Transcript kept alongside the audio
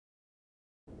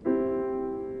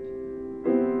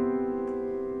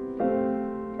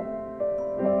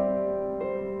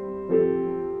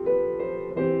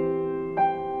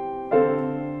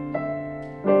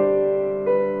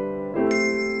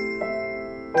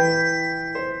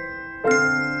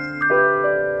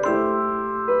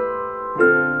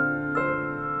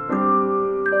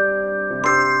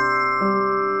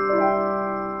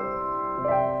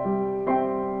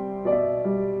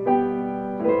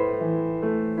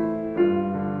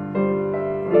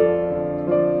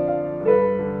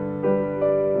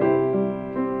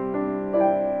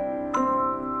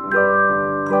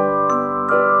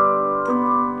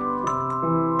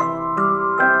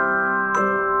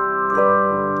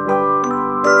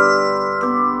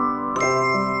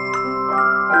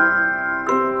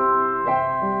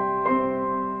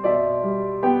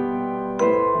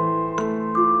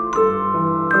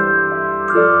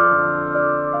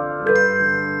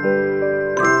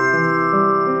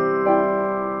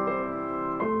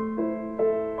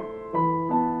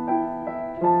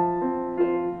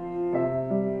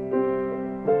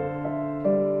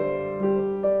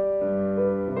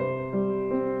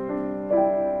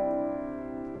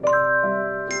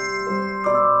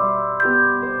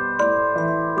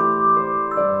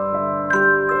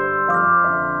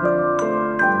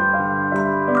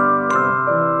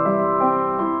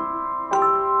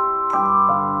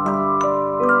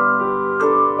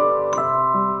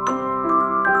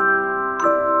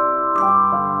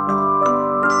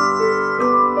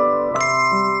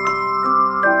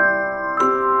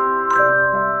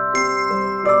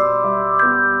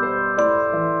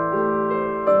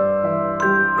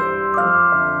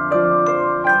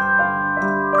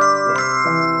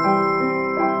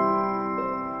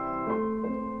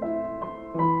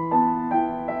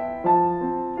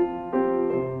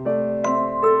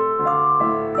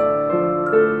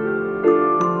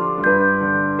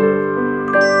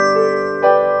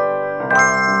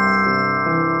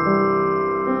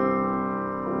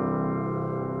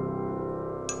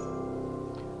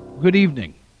Good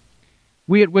evening.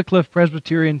 We at Wycliffe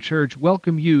Presbyterian Church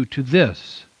welcome you to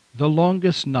this, the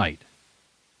longest night,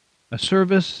 a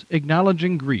service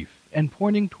acknowledging grief and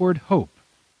pointing toward hope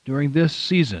during this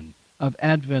season of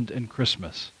Advent and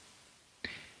Christmas.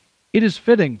 It is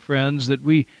fitting, friends, that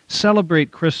we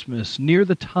celebrate Christmas near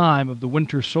the time of the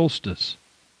winter solstice.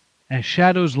 As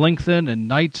shadows lengthen and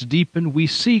nights deepen, we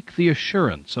seek the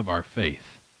assurance of our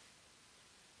faith.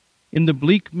 In the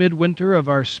bleak midwinter of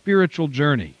our spiritual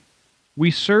journey, we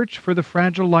search for the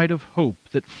fragile light of hope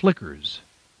that flickers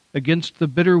against the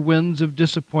bitter winds of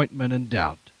disappointment and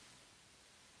doubt.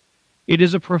 It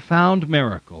is a profound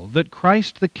miracle that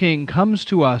Christ the King comes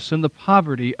to us in the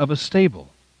poverty of a stable.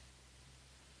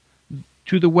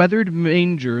 To the weathered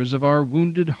mangers of our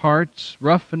wounded hearts,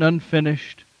 rough and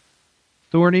unfinished,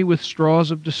 thorny with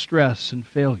straws of distress and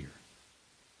failure.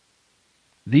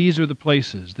 These are the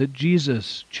places that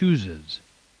Jesus chooses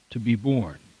to be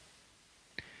born.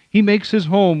 He makes his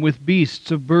home with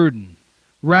beasts of burden,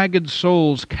 ragged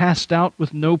souls cast out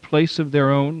with no place of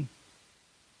their own.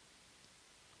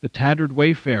 The tattered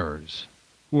wayfarers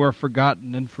who are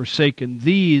forgotten and forsaken,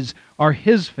 these are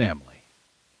his family.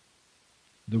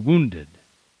 The wounded,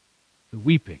 the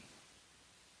weeping,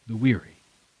 the weary.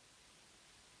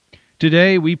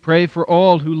 Today we pray for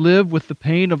all who live with the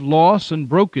pain of loss and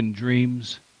broken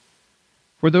dreams,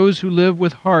 for those who live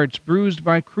with hearts bruised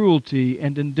by cruelty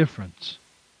and indifference.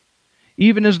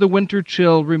 Even as the winter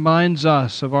chill reminds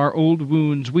us of our old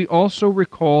wounds, we also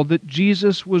recall that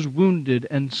Jesus was wounded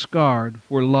and scarred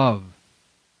for love.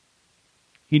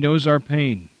 He knows our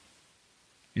pain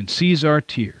and sees our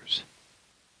tears.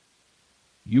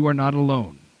 You are not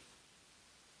alone.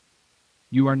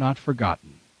 You are not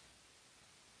forgotten.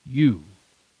 You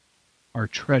are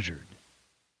treasured.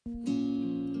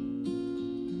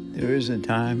 There is a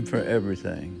time for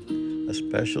everything, a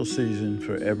special season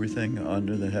for everything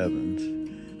under the heavens.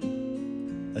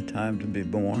 A time to be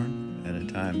born and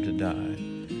a time to die.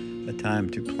 A time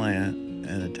to plant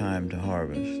and a time to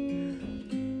harvest.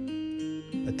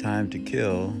 A time to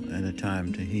kill and a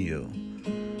time to heal.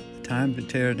 A time to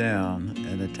tear down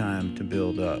and a time to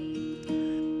build up.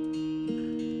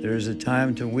 There is a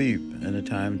time to weep and a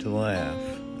time to laugh,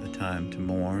 a time to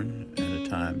mourn and a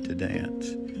time to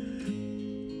dance.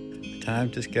 A time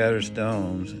to scatter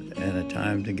stones and a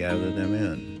time to gather them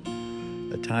in.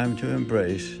 A time to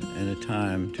embrace and a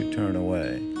time to turn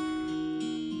away.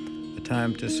 A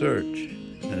time to search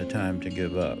and a time to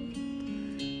give up.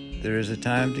 There is a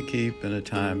time to keep and a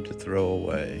time to throw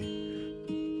away.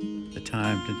 A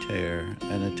time to tear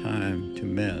and a time to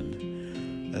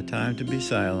mend. A time to be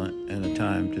silent and a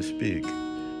time to speak.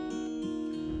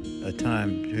 A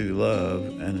time to love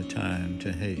and a time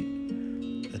to hate.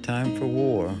 A time for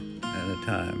war and a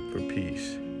time for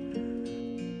peace.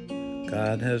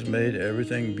 God has made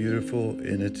everything beautiful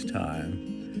in its time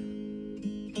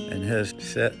and has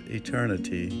set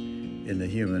eternity in the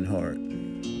human heart.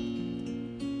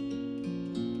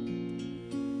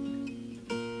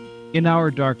 In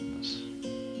our darkness.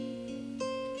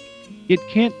 It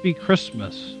can't be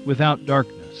Christmas without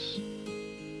darkness.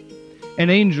 An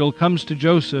angel comes to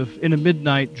Joseph in a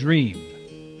midnight dream.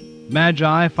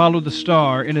 Magi follow the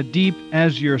star in a deep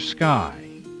azure sky.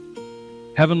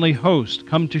 Heavenly hosts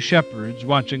come to shepherds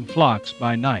watching flocks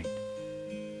by night.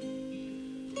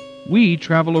 We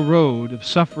travel a road of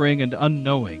suffering and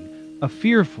unknowing, a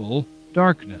fearful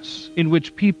darkness in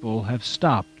which people have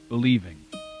stopped believing.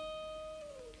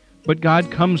 But God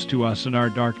comes to us in our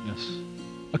darkness,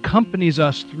 accompanies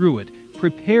us through it,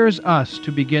 prepares us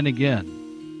to begin again.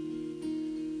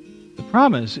 The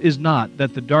promise is not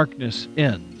that the darkness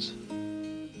ends.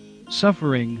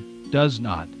 Suffering does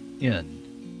not end.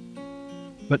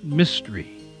 But mystery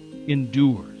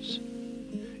endures.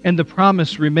 And the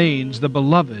promise remains, the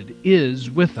Beloved is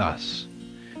with us.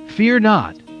 Fear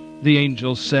not, the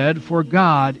angel said, for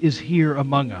God is here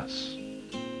among us.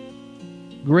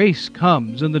 Grace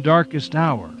comes in the darkest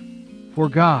hour, for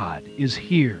God is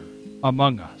here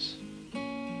among us.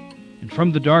 And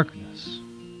from the darkness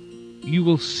you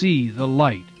will see the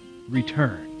light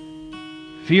return.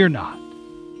 Fear not.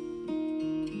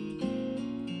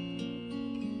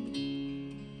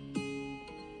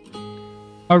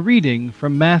 A reading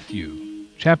from Matthew,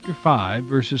 chapter 5,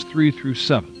 verses 3 through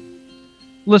 7.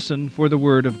 Listen for the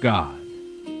word of God.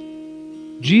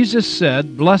 Jesus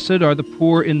said, "Blessed are the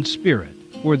poor in spirit,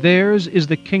 for theirs is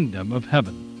the kingdom of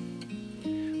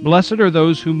heaven. Blessed are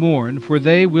those who mourn, for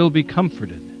they will be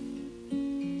comforted.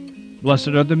 Blessed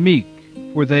are the meek,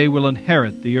 for they will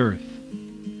inherit the earth.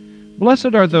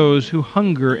 Blessed are those who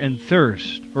hunger and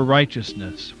thirst for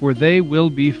righteousness, for they will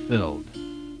be filled.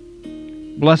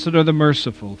 Blessed are the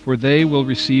merciful, for they will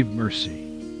receive mercy.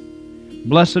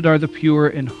 Blessed are the pure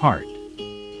in heart,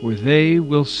 for they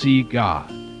will see God.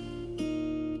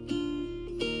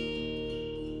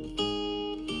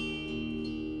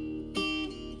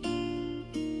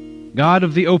 God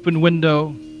of the open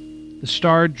window, the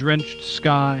star-drenched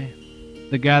sky,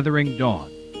 the gathering dawn,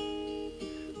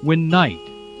 when night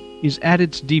is at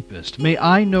its deepest, may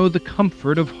I know the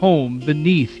comfort of home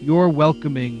beneath your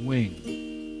welcoming wing.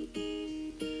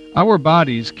 Our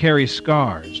bodies carry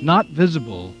scars, not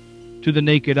visible to the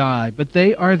naked eye, but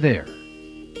they are there,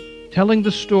 telling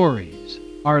the stories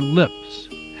our lips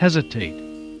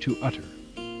hesitate to utter.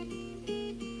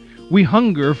 We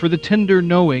hunger for the tender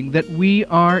knowing that we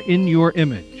are in your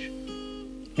image,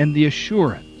 and the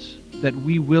assurance that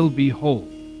we will be whole.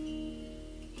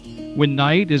 When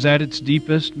night is at its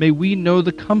deepest, may we know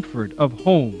the comfort of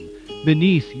home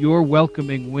beneath your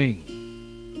welcoming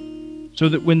wing, so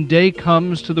that when day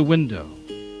comes to the window,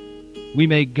 we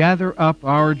may gather up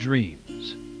our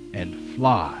dreams and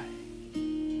fly.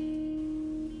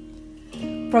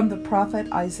 From the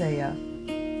prophet Isaiah,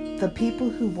 the people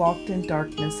who walked in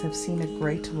darkness have seen a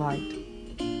great light.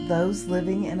 Those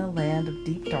living in a land of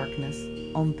deep darkness,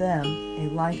 on them a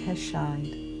light has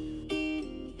shined.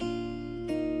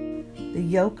 The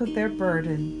yoke of their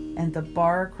burden and the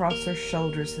bar across their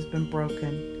shoulders has been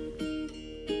broken.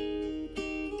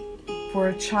 For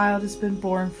a child has been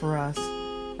born for us,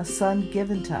 a son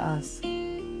given to us.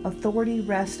 Authority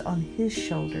rests on his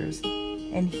shoulders,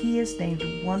 and he is named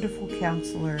Wonderful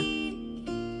Counselor,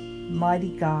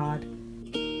 Mighty God,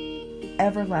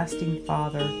 Everlasting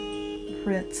Father,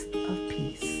 Prince of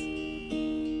Peace.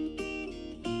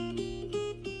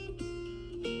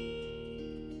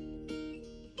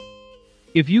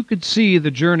 If you could see the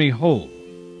journey whole,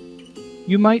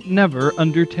 you might never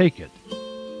undertake it.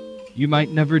 You might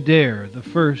never dare the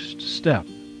first step.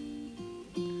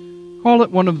 Call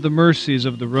it one of the mercies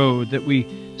of the road that we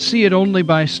see it only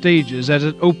by stages as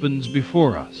it opens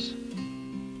before us.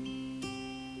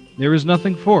 There is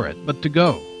nothing for it but to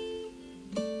go,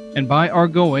 and by our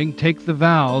going take the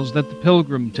vows that the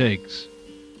pilgrim takes,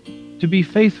 to be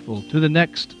faithful to the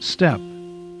next step,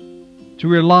 to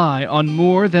rely on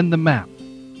more than the map,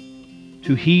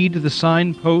 to heed the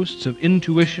signposts of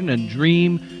intuition and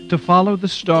dream, to follow the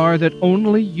star that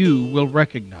only you will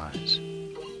recognize,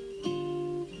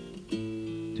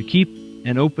 to keep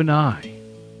an open eye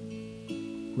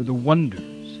for the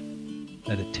wonders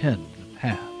that attend the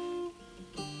path.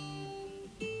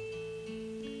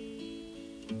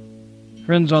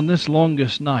 Friends, on this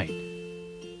longest night,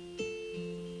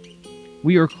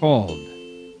 we are called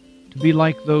to be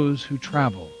like those who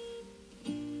travel,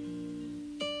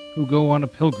 who go on a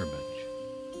pilgrimage.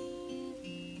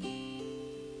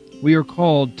 We are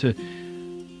called to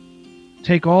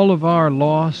take all of our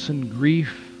loss and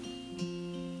grief,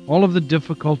 all of the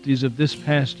difficulties of this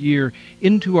past year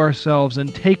into ourselves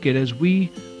and take it as we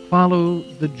follow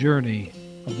the journey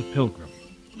of the pilgrim.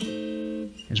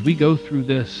 As we go through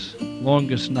this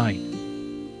longest night,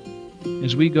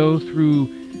 as we go through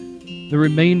the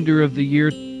remainder of the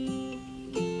year,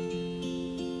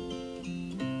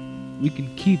 we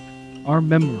can keep our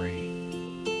memory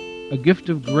a gift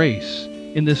of grace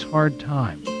in this hard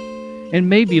time. And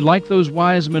maybe, like those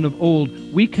wise men of old,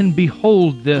 we can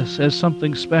behold this as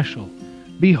something special.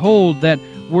 Behold, that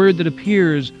word that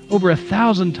appears over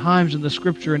 1,000 times in the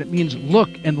Scripture, and it means look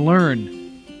and learn.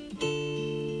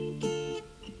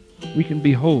 We can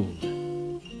behold,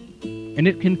 and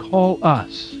it can call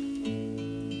us.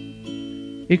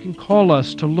 It can call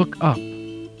us to look up.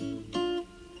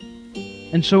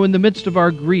 And so in the midst of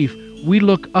our grief, we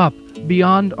look up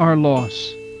beyond our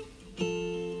loss.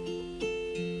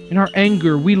 In our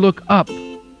anger, we look up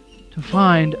to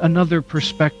find another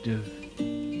perspective.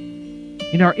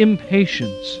 In our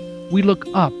impatience, we look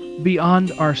up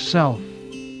beyond ourself.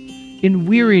 In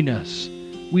weariness,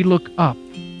 we look up.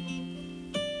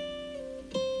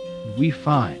 We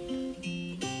find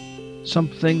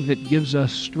something that gives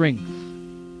us strength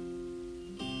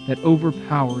that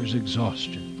overpowers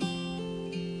exhaustion.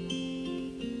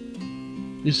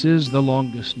 This is the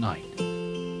longest night.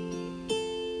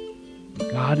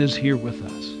 God is here with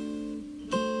us.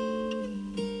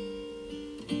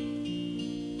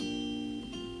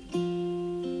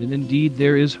 And indeed,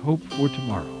 there is hope for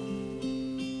tomorrow.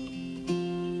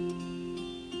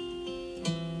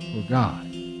 For God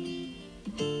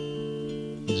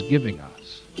is giving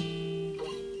us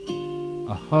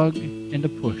a hug and a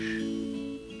push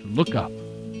to look up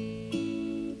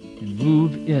and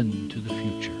move into the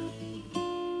future.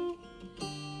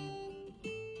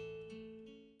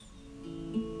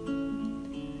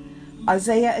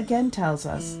 Isaiah again tells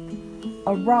us,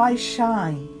 "Arise,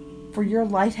 shine, for your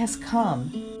light has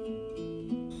come,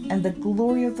 and the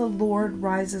glory of the Lord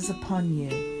rises upon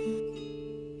you."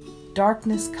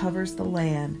 Darkness covers the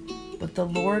land, but the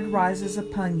Lord rises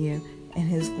upon you, and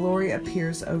his glory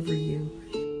appears over you.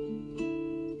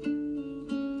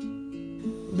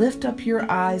 Lift up your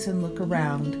eyes and look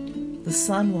around. The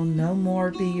sun will no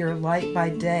more be your light by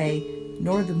day,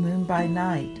 nor the moon by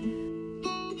night.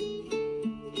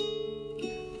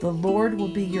 The Lord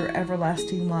will be your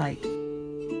everlasting light,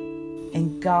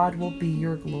 and God will be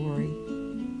your glory.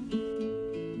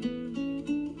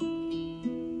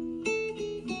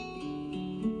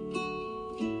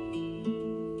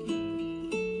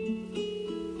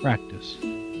 Practice.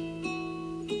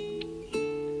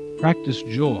 Practice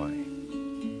joy,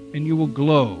 and you will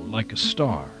glow like a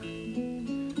star.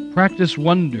 Practice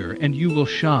wonder, and you will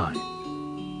shine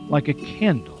like a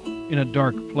candle in a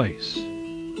dark place.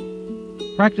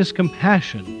 Practice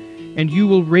compassion, and you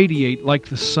will radiate like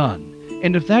the sun.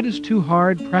 And if that is too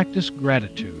hard, practice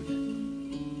gratitude.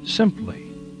 Simply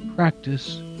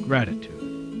practice gratitude,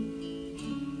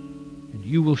 and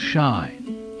you will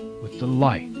shine with the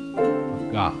light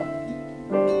of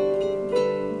God.